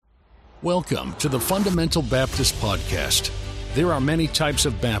Welcome to the Fundamental Baptist Podcast. There are many types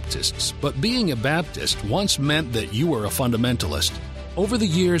of Baptists, but being a Baptist once meant that you were a fundamentalist. Over the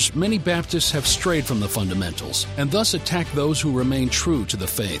years, many Baptists have strayed from the fundamentals and thus attacked those who remain true to the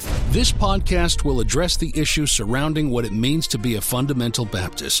faith. This podcast will address the issues surrounding what it means to be a fundamental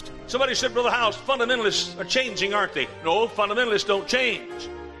Baptist. Somebody said, Brother House, fundamentalists are changing, aren't they? No, fundamentalists don't change.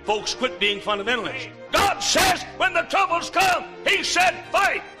 Folks quit being fundamentalists. God says when the troubles come, He said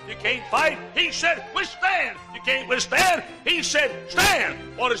fight. You can't fight. He said withstand. You can't withstand. He said stand.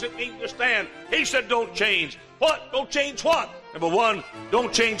 What does it mean to stand? He said don't change. What? Don't change what? Number one,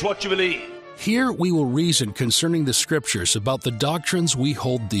 don't change what you believe. Here we will reason concerning the Scriptures about the doctrines we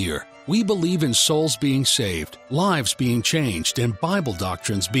hold dear. We believe in souls being saved, lives being changed, and Bible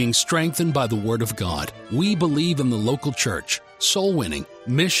doctrines being strengthened by the Word of God. We believe in the local church, soul winning,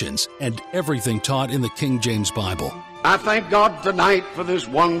 missions, and everything taught in the King James Bible. I thank God tonight for this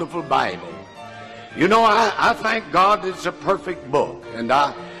wonderful Bible. You know, I thank God it's a perfect book, and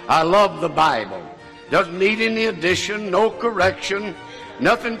I love the Bible. Doesn't need any addition, no correction,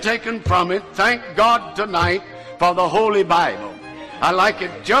 nothing taken from it. Thank God tonight for the Holy Bible. I like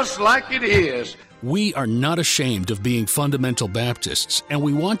it just like it is. We are not ashamed of being fundamental Baptists, and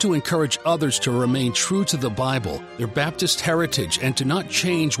we want to encourage others to remain true to the Bible, their Baptist heritage, and to not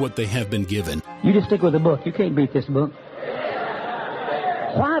change what they have been given. You just stick with the book. You can't beat this book.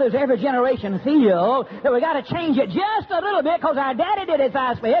 Why does every generation feel that we got to change it just a little bit because our daddy did it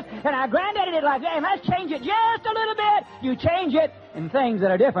like this and our granddaddy did it like that, and let's change it just a little bit? You change it, and things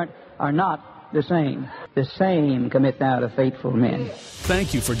that are different are not the same. The same commit thou to faithful men.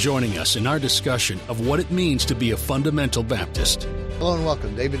 Thank you for joining us in our discussion of what it means to be a fundamental Baptist. Hello and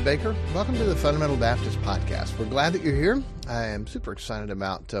welcome. David Baker. Welcome to the Fundamental Baptist Podcast. We're glad that you're here. I am super excited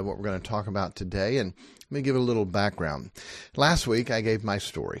about what we're going to talk about today, and let me give a little background. Last week, I gave my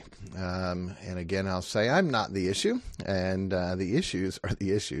story. And again, I'll say I'm not the issue, and the issues are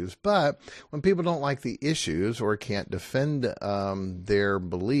the issues. But when people don't like the issues or can't defend their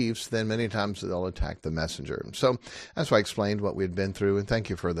beliefs, then many times they'll attack the messenger. So that's why I explained what we'd been through, and thank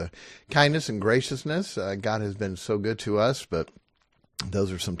you for the kindness and graciousness. God has been so good to us, but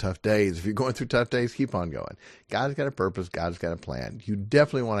those are some tough days. If you're going through tough days, keep on going. God's got a purpose. God's got a plan. You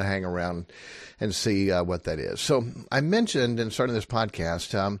definitely want to hang around and see what that is. So I mentioned in starting this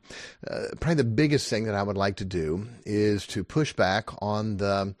podcast, probably the biggest thing that I would like to do is to push back on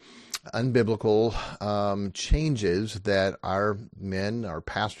the unbiblical changes that our men, our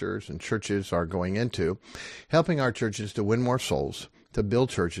pastors, and churches are going into, helping our churches to win more souls, to build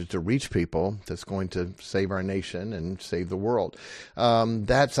churches, to reach people that's going to save our nation and save the world.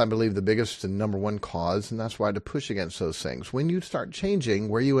 That's, I believe, the biggest and number one cause, and that's why to push against those things. When you start changing,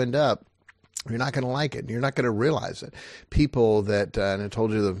 where you end up, you're not going to like it. You're not going to realize it. People that, and I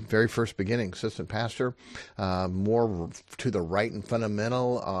told you the very first beginning, assistant pastor, more to the right and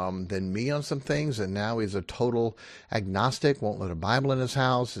fundamental than me on some things, and now he's a total agnostic, won't let a Bible in his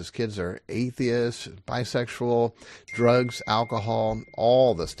house. His kids are atheists, bisexual, drugs, alcohol,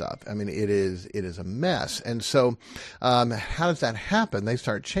 all the stuff. I mean, it is a mess. And so how does that happen? They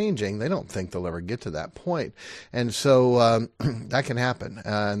start changing. They don't think they'll ever get to that point. And so that can happen.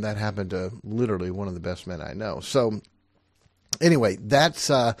 And that happened to literally one of the best men I know. So anyway, that's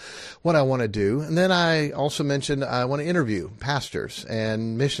what I want to do. And then I also mentioned I want to interview pastors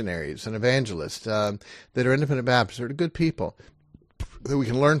and missionaries and evangelists that are independent Baptists, that are good people that we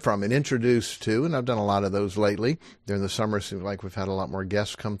can learn from and introduce to. And I've done a lot of those lately. During the summer, it seems like we've had a lot more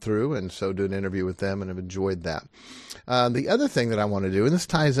guests come through, and so do an interview with them, and have enjoyed that. The other thing that I want to do, and this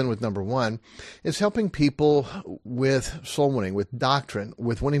ties in with number one, is helping people with soul winning, with doctrine,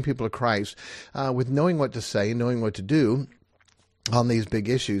 with winning people to Christ, with knowing what to say, knowing what to do on these big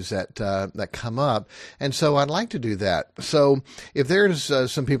issues that come up. And so I'd like to do that. So if there's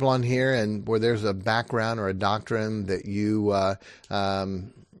some people on here and where there's a background or a doctrine that you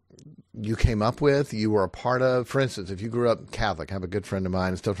came up with, you were a part of. For instance, if you grew up Catholic, I have a good friend of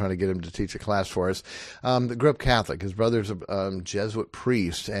mine, still trying to get him to teach a class for us, that grew up Catholic. His brother's a Jesuit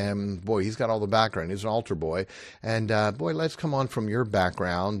priest, and boy, he's got all the background. He's an altar boy. And boy, let's come on from your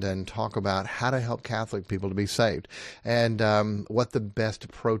background and talk about how to help Catholic people to be saved, and what the best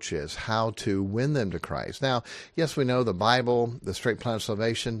approach is, how to win them to Christ. Now, yes, we know the Bible, the straight plan of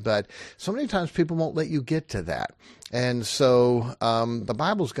salvation, but so many times people won't let you get to that. And so the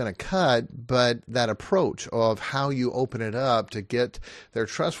Bible's going to cut, but that approach of how you open it up to get their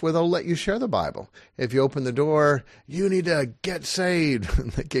trust, where they'll let you share the Bible. If you open the door, you need to get saved,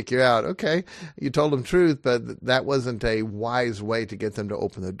 they kick you out. Okay, you told them truth, but that wasn't a wise way to get them to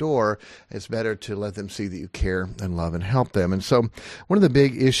open the door. It's better to let them see that you care and love and help them. And so one of the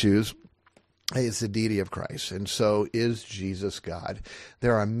big issues It's the deity of Christ. And so is Jesus God?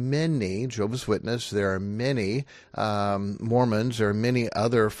 There are many Jehovah's Witnesses, there are many Mormons, there are many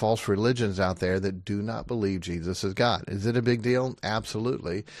other false religions out there that do not believe Jesus is God. Is it a big deal?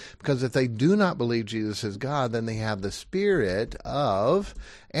 Absolutely. Because if they do not believe Jesus is God, then they have the spirit of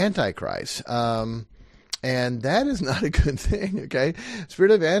Antichrist. And that is not a good thing, okay?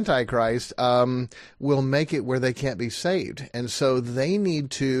 Spirit of Antichrist will make it where they can't be saved. And so they need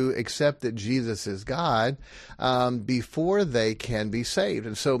to accept that Jesus is God before they can be saved.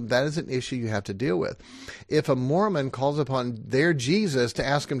 And so that is an issue you have to deal with. If a Mormon calls upon their Jesus to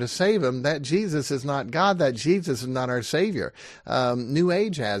ask him to save him, that Jesus is not God. That Jesus is not our Savior. New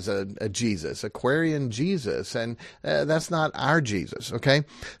Age has a Jesus, Aquarian Jesus, and that's not our Jesus, okay?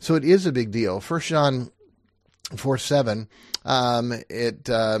 So it is a big deal. 1 John 4:7, it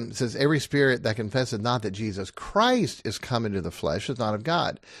says, every spirit that confesses not that Jesus Christ is come into the flesh is not of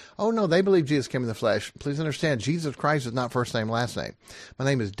God. Oh, no, they believe Jesus came in the flesh. Please understand, Jesus Christ is not first name, last name. My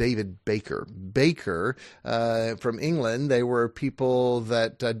name is David Baker. Baker, from England, they were people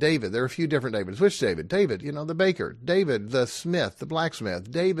that, David, there are a few different Davids. Which David? David, the baker. David, the smith, the blacksmith.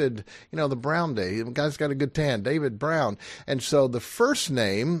 David, the brown day. The guy's got a good tan. David Brown. And so the first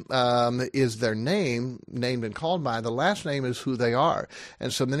name is their name, named and called by. The last name is who they are.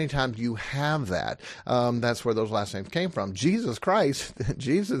 And so many times you have that. That's where those last names came from. Jesus Christ,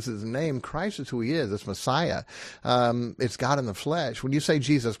 Jesus is the name. Christ is who he is. It's Messiah. It's God in the flesh. When you say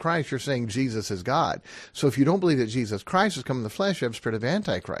Jesus Christ, you're saying Jesus is God. So if you don't believe that Jesus Christ has come in the flesh, you have the spirit of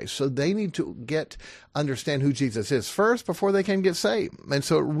Antichrist. So they need to understand who Jesus is first before they can get saved. And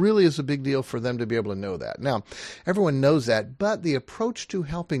so it really is a big deal for them to be able to know that. Now, everyone knows that, but the approach to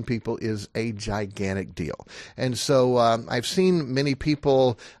helping people is a gigantic deal. And so I've seen many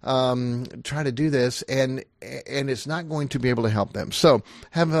people try to do this, and it's not going to be able to help them. So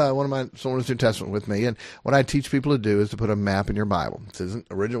have someone's New Testament with me, and what I teach people to do is to put a map in your Bible. This isn't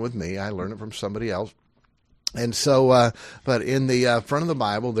original with me. I learned it from somebody else. And so, but in the front of the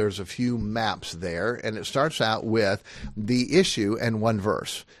Bible, there's a few maps there, and it starts out with the issue and one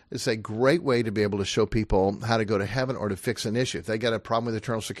verse. It's a great way to be able to show people how to go to heaven or to fix an issue. If they got a problem with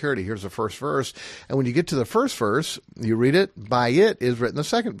eternal security, here's the first verse. And when you get to the first verse, you read it, by it is written the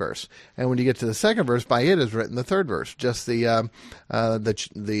second verse. And when you get to the second verse, by it is written the third verse. Just the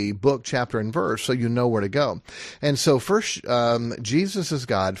book, chapter, and verse, so you know where to go. And so first, Jesus is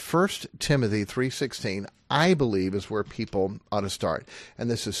God, 1 Timothy 3:16, I believe is where people ought to start. And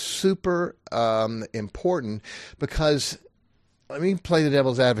this is super important because, let me play the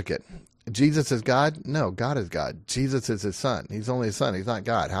devil's advocate. Jesus is God? No, God is God. Jesus is his son. He's only his son. He's not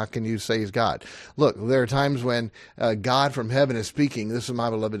God. How can you say he's God? Look, there are times when God from heaven is speaking, this is my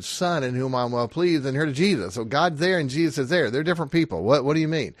beloved son in whom I'm well pleased, and here's Jesus. So God's there and Jesus is there. They're different people. What do you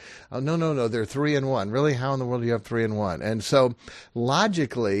mean? Oh, no, they're 3 in 1. Really? How in the world do you have 3 in 1? And so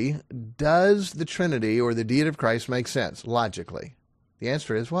logically, does the Trinity or the deity of Christ make sense? Logically. The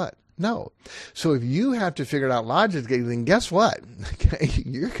answer is what? No. So if you have to figure it out logically, then guess what? Okay,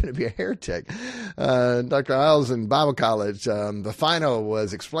 you're going to be a heretic. Dr. Isles in Bible college, the final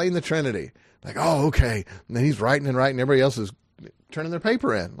was explain the Trinity. Like, oh, okay. And then he's writing. Everybody else is turning their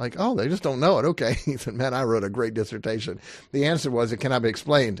paper in. Like, oh, they just don't know it. Okay. He said, man, I wrote a great dissertation. The answer was, it cannot be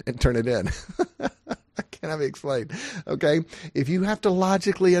explained, and turn it in. Cannot be explained. Okay. If you have to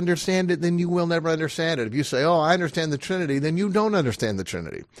logically understand it, then you will never understand it. If you say, oh, I understand the Trinity, then you don't understand the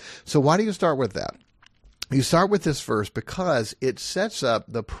Trinity. So why do you start with that? You start with this verse because it sets up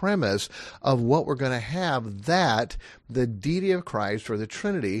the premise of what we're going to have, that the deity of Christ or the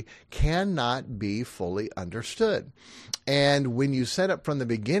Trinity cannot be fully understood. And when you set up from the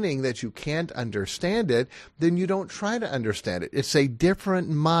beginning that you can't understand it, then you don't try to understand it. It's a different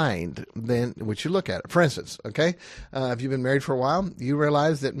mind than which you look at it. For instance, okay, if you've been married for a while, you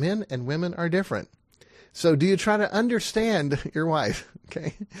realize that men and women are different. So do you try to understand your wife?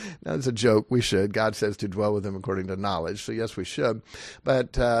 Okay. Now, it's a joke. We should. God says to dwell with them according to knowledge. So yes, we should.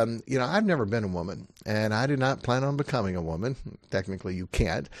 But, I've never been a woman, and I do not plan on becoming a woman. Technically, you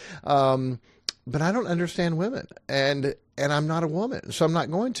can't. But I don't understand women, and I'm not a woman, so I'm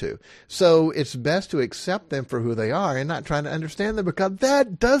not going to. So it's best to accept them for who they are and not trying to understand them, because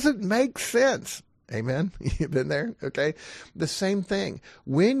that doesn't make sense. Amen. You've been there. Okay. The same thing.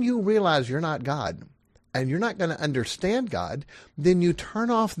 When you realize you're not God, and you're not going to understand God, then you turn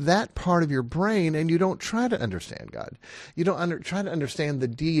off that part of your brain and you don't try to understand God. You don't try to understand the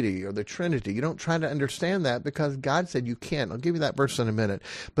deity or the Trinity. You don't try to understand that because God said you can't. I'll give you that verse in a minute.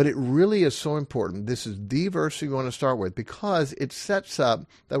 But it really is so important. This is the verse you want to start with because it sets up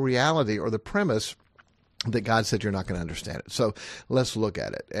the reality or the premise that God said you're not going to understand it. So let's look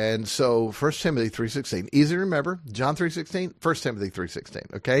at it. And so 1 Timothy 3:16, easy to remember. John 3:16, 1 Timothy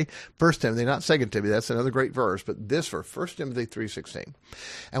 3:16, okay? 1 Timothy, not 2 Timothy. That's another great verse, but this verse, 1 Timothy 3:16.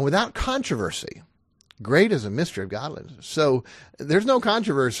 And without controversy, great is a mystery of godliness. So there's no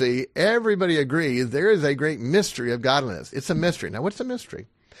controversy. Everybody agrees there is a great mystery of godliness. It's a mystery. Now, what's a mystery?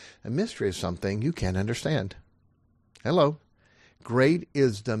 A mystery is something you can't understand. Hello. Great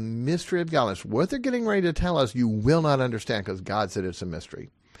is the mystery of godliness. What they're getting ready to tell us, you will not understand because God said it's a mystery.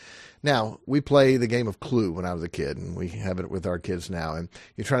 Now, we play the game of Clue when I was a kid, and we have it with our kids now. And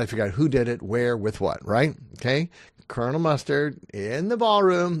you're trying to figure out who did it, where, with what, right? Okay? Colonel Mustard in the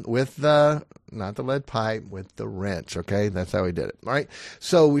ballroom with the, not the lead pipe, with the wrench, okay? That's how he did it, all right?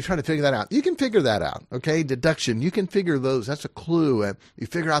 So we try to figure that out. You can figure that out, okay? Deduction, you can figure those. That's a clue. And you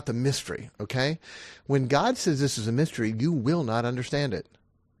figure out the mystery, okay? When God says this is a mystery, you will not understand it.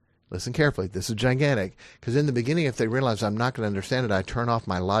 Listen carefully. This is gigantic. Because in the beginning, if they realize I'm not going to understand it, I turn off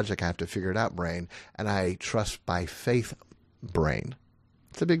my logic, I have to figure it out brain, and I trust by faith brain.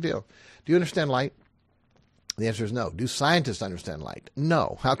 It's a big deal. Do you understand light? The answer is no. Do scientists understand light?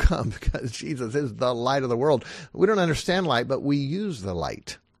 No. How come? Because Jesus is the light of the world. We don't understand light, but we use the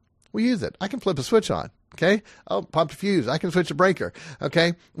light. We use it. I can flip a switch on. Okay? Oh, popped a fuse. I can switch a breaker.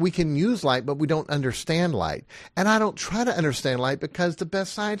 Okay? We can use light, but we don't understand light. And I don't try to understand light because the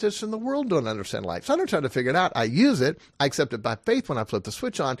best scientists in the world don't understand light. So I don't try to figure it out. I use it. I accept it by faith when I flip the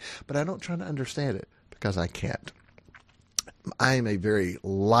switch on, but I don't try to understand it because I can't. I am a very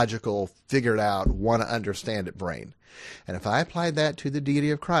logical, figured out, want to understand it brain. And if I applied that to the deity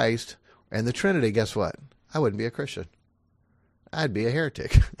of Christ and the Trinity, guess what? I wouldn't be a Christian. I'd be a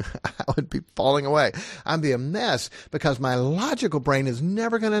heretic. I would be falling away. I'd be a mess because my logical brain is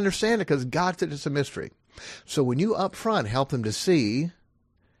never going to understand it because God said it's a mystery. So when you up front help them to see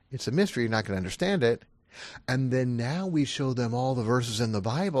it's a mystery, you're not going to understand it. And then now we show them all the verses in the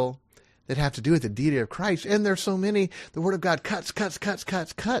Bible that have to do with the deity of Christ. And there's so many, the Word of God cuts.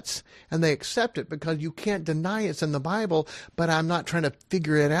 And they accept it because you can't deny it's in the Bible, but I'm not trying to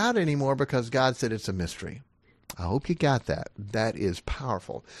figure it out anymore because God said it's a mystery. I hope you got that. That is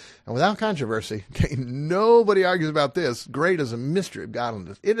powerful. And without controversy, okay, nobody argues about this. Great is a mystery of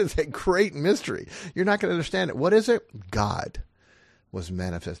godliness. It is a great mystery. You're not going to understand it. What is it? God was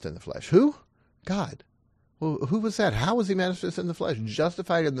manifest in the flesh. Who? God. Well, who was that? How was he manifest in the flesh?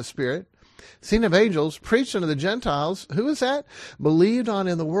 Justified in the Spirit, seen of angels, preached unto the Gentiles. Who is that? Believed on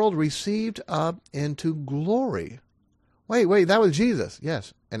in the world, received up into glory. Wait, that was Jesus.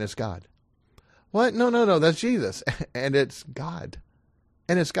 Yes, and it's God. What? No, that's Jesus. And it's God.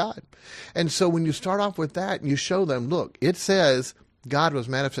 And it's God. And so when you start off with that and you show them, look, it says God was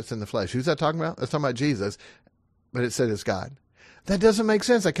manifest in the flesh. Who's that talking about? That's talking about Jesus. But it said it's God. That doesn't make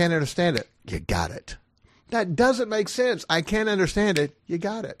sense. I can't understand it. You got it. That doesn't make sense. I can't understand it. You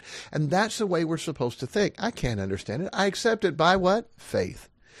got it. And that's the way we're supposed to think. I can't understand it. I accept it by what? Faith.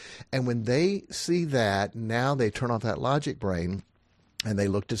 And when they see that, now they turn off that logic brain and they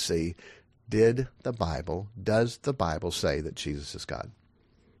look to see, does the Bible say that Jesus is God?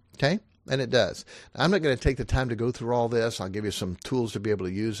 Okay? And it does. Now, I'm not going to take the time to go through all this. I'll give you some tools to be able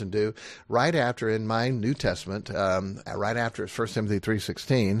to use and do. Right after, in my New Testament, right after it's 1 Timothy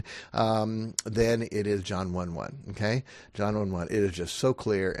 3:16, then it is John 1:1. Okay? John 1:1. It is just so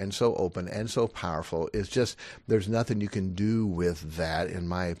clear and so open and so powerful. It's just, there's nothing you can do with that, in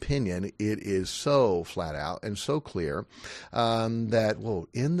my opinion. It is so flat out and so clear that,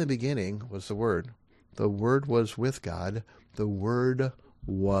 in the beginning was the Word. The Word was with God. The Word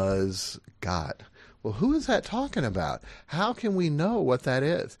was God. Well, who is that talking about? How can we know what that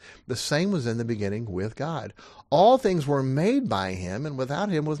is? The same was in the beginning with God. All things were made by him, and without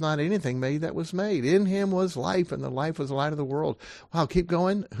him was not anything made that was made. In him was life, and the life was the light of the world. Wow, keep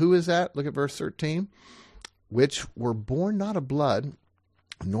going. Who is that? Look at verse 13. Which were born not of blood,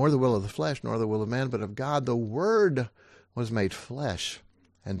 nor the will of the flesh, nor the will of man, but of God. The Word was made flesh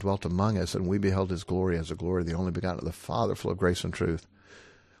and dwelt among us, and we beheld his glory as the glory of the only begotten of the Father, full of grace and truth.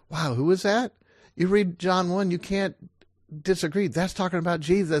 Wow, who is that? You read John 1, you can't disagree. That's talking about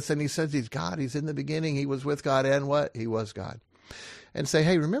Jesus, and he says he's God. He's in the beginning. He was with God, and what? He was God. And say,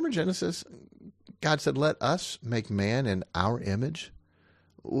 hey, remember Genesis? God said, let us make man in our image.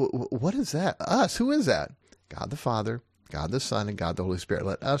 What is that? Us. Who is that? God the Father, God the Son, and God the Holy Spirit.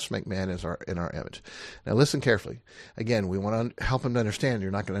 Let us make man in our image. Now listen carefully. Again, we want to help them to understand.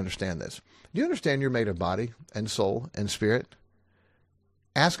 You're not going to understand this. Do you understand you're made of body and soul and spirit?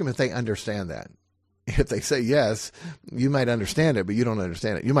 Ask them if they understand that. If they say yes, you might understand it, but you don't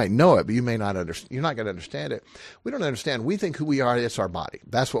understand it. You might know it, but you may not understand. You're not going to understand it. We don't understand. We think who we are, it's our body.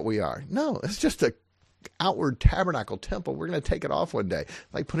 That's what we are. No, it's just a outward tabernacle temple. We're going to take it off one day,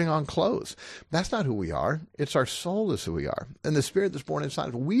 like putting on clothes. That's not who we are. It's our soul is who we are. And the Spirit that's born inside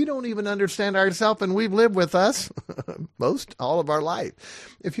of us. We don't even understand ourselves, and we've lived with us all of our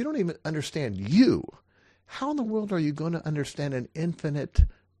life. If you don't even understand you, how in the world are you going to understand an infinite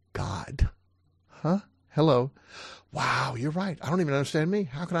God? Huh? Hello. Wow, you're right. I don't even understand me.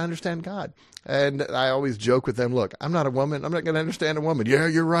 How can I understand God? And I always joke with them, look, I'm not a woman. I'm not going to understand a woman. Yeah,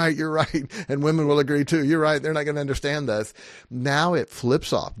 you're right. You're right. And women will agree too. You're right. They're not going to understand us. Now it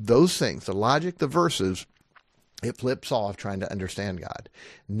flips off. Those things, the logic, the verses, it flips off trying to understand God.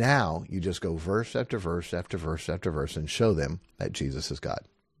 Now you just go verse after verse after verse after verse and show them that Jesus is God.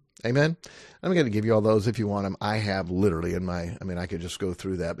 Amen. I'm going to give you all those if you want them. I have literally I could just go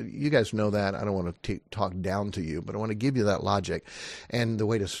through that, but you guys know that. I don't want to talk down to you, but I want to give you that logic. And the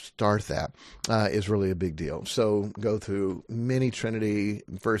way to start that is really a big deal. So go through many Trinity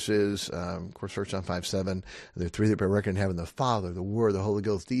verses, of course, 1 John 5:7. There are three that bear record in heaven, the Father, the Word, the Holy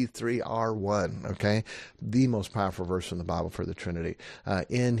Ghost. These three are one, okay? The most powerful verse in the Bible for the Trinity.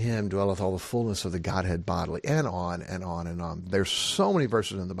 In him dwelleth all the fullness of the Godhead bodily, and on and on and on. There's so many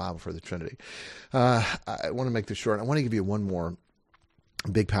verses in the Bible for the Trinity. I want to make this short. I want to give you one more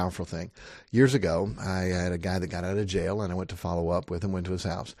big, powerful thing. Years ago, I had a guy that got out of jail, and I went to follow up with him, went to his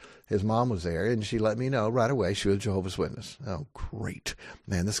house. His mom was there, and she let me know right away she was a Jehovah's Witness. Oh, great.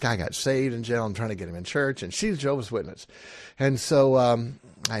 Man, this guy got saved in jail. I'm trying to get him in church, and she's a Jehovah's Witness. And so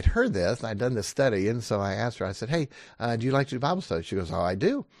I'd heard this, and I'd done this study, and so I asked her, I said, hey, do you like to do Bible study? She goes, oh, I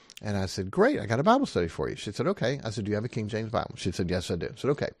do. And I said, great, I got a Bible study for you. She said, okay. I said, do you have a King James Bible? She said, yes, I do. I said,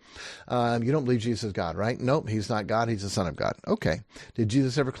 okay. You don't believe Jesus is God, right? Nope, he's not God. He's the Son of God. Okay. Did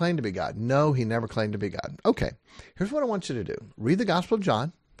Jesus ever claim to be God? No, he never claimed to be God. Okay. Here's what I want you to do. Read the Gospel of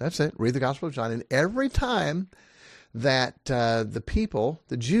John. That's it. Read the Gospel of John. And every time that the people,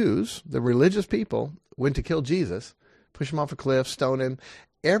 the Jews, the religious people, went to kill Jesus, push him off a cliff, stone him,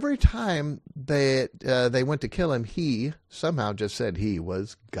 every time they went to kill him, he somehow just said he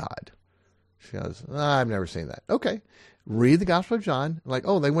was God. She goes, I've never seen that. Okay. Read the Gospel of John. Like,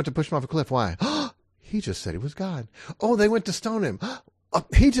 oh, they went to push him off a cliff. Why? He just said he was God. Oh, they went to stone him.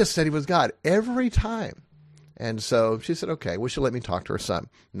 He just said he was God every time. And so she said, okay, well, she'll let me talk to her son.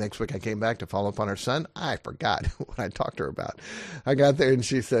 Next week I came back to follow up on her son. I forgot what I talked to her about. I got there and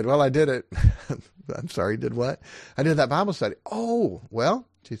she said, well, I did it. I'm sorry, did what? I did that Bible study. Oh, well,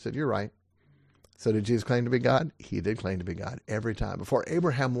 she said, you're right. So did Jesus claim to be God? He did claim to be God every time. Before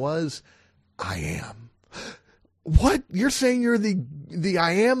Abraham was, I am. What? You're saying you're the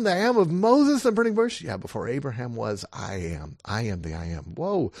I am of Moses, the burning bush? Yeah, before Abraham was, I am. I am the I am.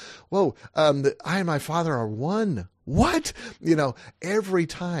 Whoa. I and my Father are one. What? Every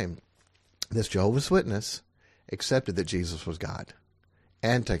time this Jehovah's Witness accepted that Jesus was God.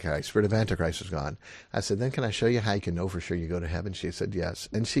 Antichrist, spirit of Antichrist is gone. I said, then can I show you how you can know for sure you go to heaven? She said, yes.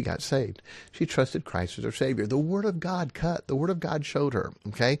 And she got saved. She trusted Christ as her Savior. The Word of God cut. The Word of God showed her.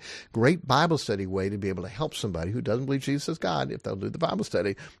 Okay? Great Bible study way to be able to help somebody who doesn't believe Jesus is God. If they'll do the Bible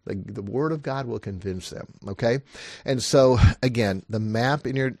study, the Word of God will convince them. Okay? And so, again, the map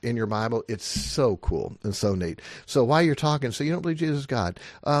in your Bible, it's so cool and so neat. So while you're talking, so you don't believe Jesus is God.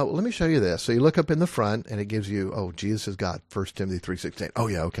 Well, let me show you this. So you look up in the front, and it gives you, Jesus is God, 1 Timothy 3:16. Oh,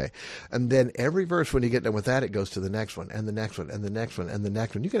 yeah, okay. And then every verse, when you get done with that, it goes to the next one, and the next one, and the next one, and the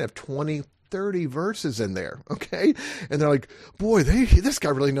next one. You can have 20, 30 verses in there, okay? And they're like, boy, this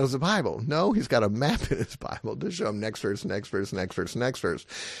guy really knows the Bible. No, he's got a map in his Bible to show him next verse, next verse, next verse, next verse.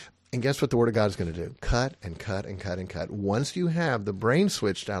 And guess what the Word of God is going to do? Cut and cut and cut and cut. Once you have the brain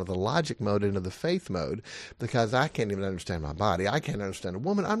switched out of the logic mode into the faith mode, because I can't even understand my body. I can't understand a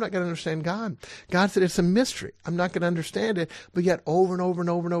woman. I'm not going to understand God. God said it's a mystery. I'm not going to understand it. But yet over and over and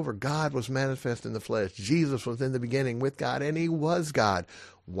over and over, God was manifest in the flesh. Jesus was in the beginning with God, and he was God.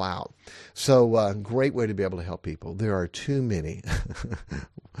 Wow. So great way to be able to help people. There are too many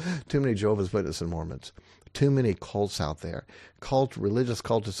Jehovah's Witnesses and Mormons. Too many cults out there. Religious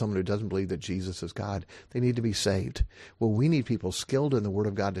cult is someone who doesn't believe that Jesus is God. They need to be saved. Well, we need people skilled in the Word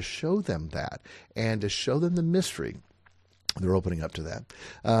of God to show them that and to show them the mystery. They're opening up to that.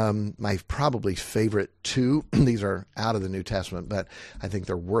 My probably favorite two, these are out of the New Testament, but I think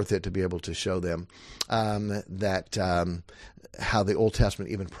they're worth it to be able to show them how the Old Testament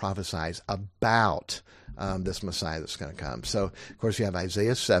even prophesies about this Messiah that's going to come. So, of course, you have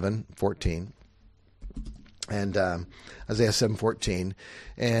Isaiah 7:14. And Isaiah 7:14,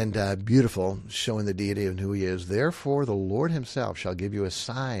 and beautiful, showing the deity and who he is. Therefore, the Lord himself shall give you a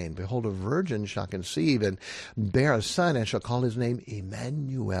sign. Behold, a virgin shall conceive and bear a son, and shall call his name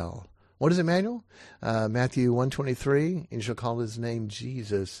Emmanuel. What is Emmanuel? Matthew 1:23, and you shall call his name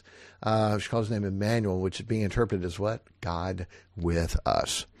Jesus. You shall call his name Emmanuel, which is being interpreted as what? God with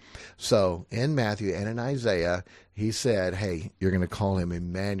us. So in Matthew and in Isaiah, he said, hey, you're going to call him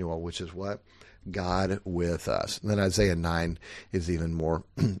Emmanuel, which is what? God with us. And then Isaiah 9 is even more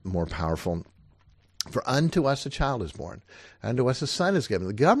powerful. For unto us a child is born, unto us a son is given.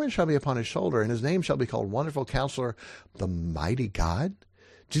 The government shall be upon his shoulder, and his name shall be called Wonderful Counselor, the Mighty God.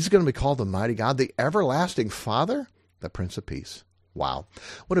 Jesus is going to be called the Mighty God, the Everlasting Father, the Prince of Peace. Wow.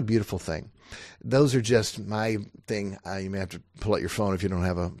 What a beautiful thing. Those are just my thing. You may have to pull out your phone if you don't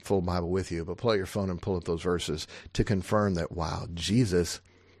have a full Bible with you, but pull out your phone and pull up those verses to confirm that, wow, Jesus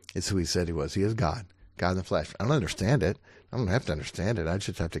is who he said he was. He is God, God in the flesh. I don't understand it. I don't have to understand it. I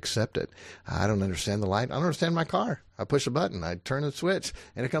just have to accept it. I don't understand the light. I don't understand my car. I push a button. I turn the switch,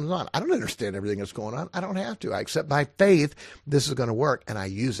 and it comes on. I don't understand everything that's going on. I don't have to. I accept by faith this is going to work, and I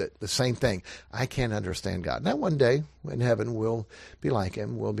use it. The same thing. I can't understand God. Now, one day in heaven, we'll be like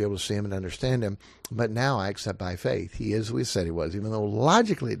him. We'll be able to see him and understand him. But now I accept by faith. He is who he said he was, even though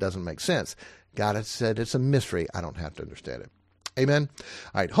logically it doesn't make sense. God has said it's a mystery. I don't have to understand it. Amen.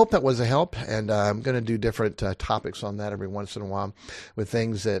 All right. Hope that was a help. And I'm going to do different topics on that every once in a while with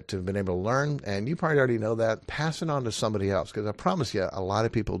things that have been able to learn. And you probably already know that. Pass it on to somebody else, because I promise you, a lot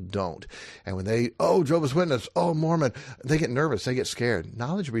of people don't. And when they, Jehovah's Witness, Mormon, they get nervous. They get scared.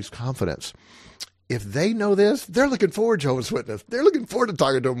 Knowledge breeds confidence. If they know this, they're looking forward to Jehovah's Witness. They're looking forward to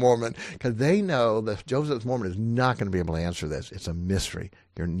talking to a Mormon, because they know that Jehovah's Witness Mormon is not going to be able to answer this. It's a mystery.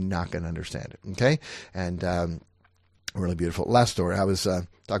 You're not going to understand it. Okay? And, really beautiful. Last story. I was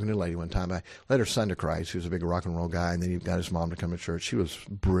talking to a lady one time. I led her son to Christ. He was a big rock and roll guy, and then he got his mom to come to church. She was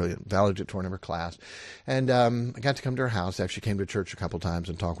brilliant, valedictorian of her class. And I got to come to her house. Actually came to church a couple times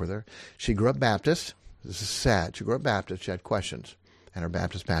and talk with her. She grew up Baptist. This is sad. She grew up Baptist. She had questions, and her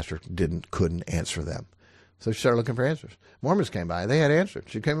Baptist pastor couldn't answer them. So she started looking for answers. Mormons came by. They had answers.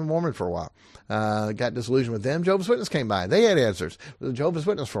 She became a Mormon for a while. Got disillusioned with them. Jehovah's Witness came by. They had answers. The Jehovah's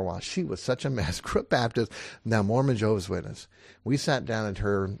Witness for a while. She was such a mess. Grew up Baptist, now Mormon, Jehovah's Witness. We sat down at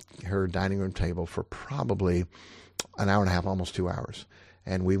her dining room table for probably an hour and a half, almost 2 hours.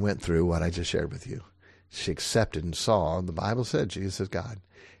 And we went through what I just shared with you. She accepted and saw the Bible said Jesus is God.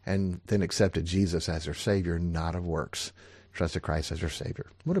 And then accepted Jesus as her Savior, not of works. Trusted Christ as your Savior.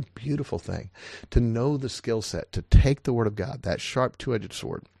 What a beautiful thing to know the skill set, to take the Word of God, that sharp two-edged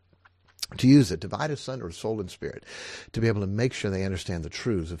sword, to use it, divide asunder soul and spirit, to be able to make sure they understand the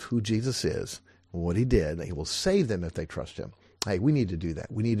truths of who Jesus is, what he did, that he will save them if they trust him. Hey, we need to do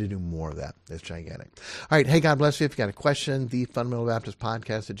that. We need to do more of that. It's gigantic. All right. Hey, God bless you. If you got a question,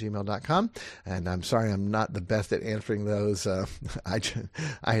 thefundamentalbaptistpodcast@gmail.com. And I'm sorry I'm not the best at answering those. I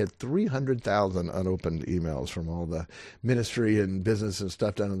had 300,000 unopened emails from all the ministry and business and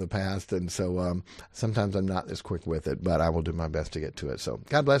stuff done in the past. And so sometimes I'm not as quick with it, but I will do my best to get to it. So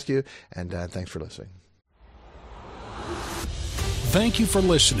God bless you. And thanks for listening. Thank you for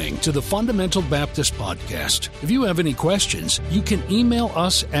listening to the Fundamental Baptist Podcast. If you have any questions, you can email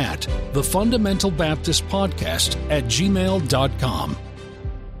us at thefundamentalbaptistpodcast@gmail.com.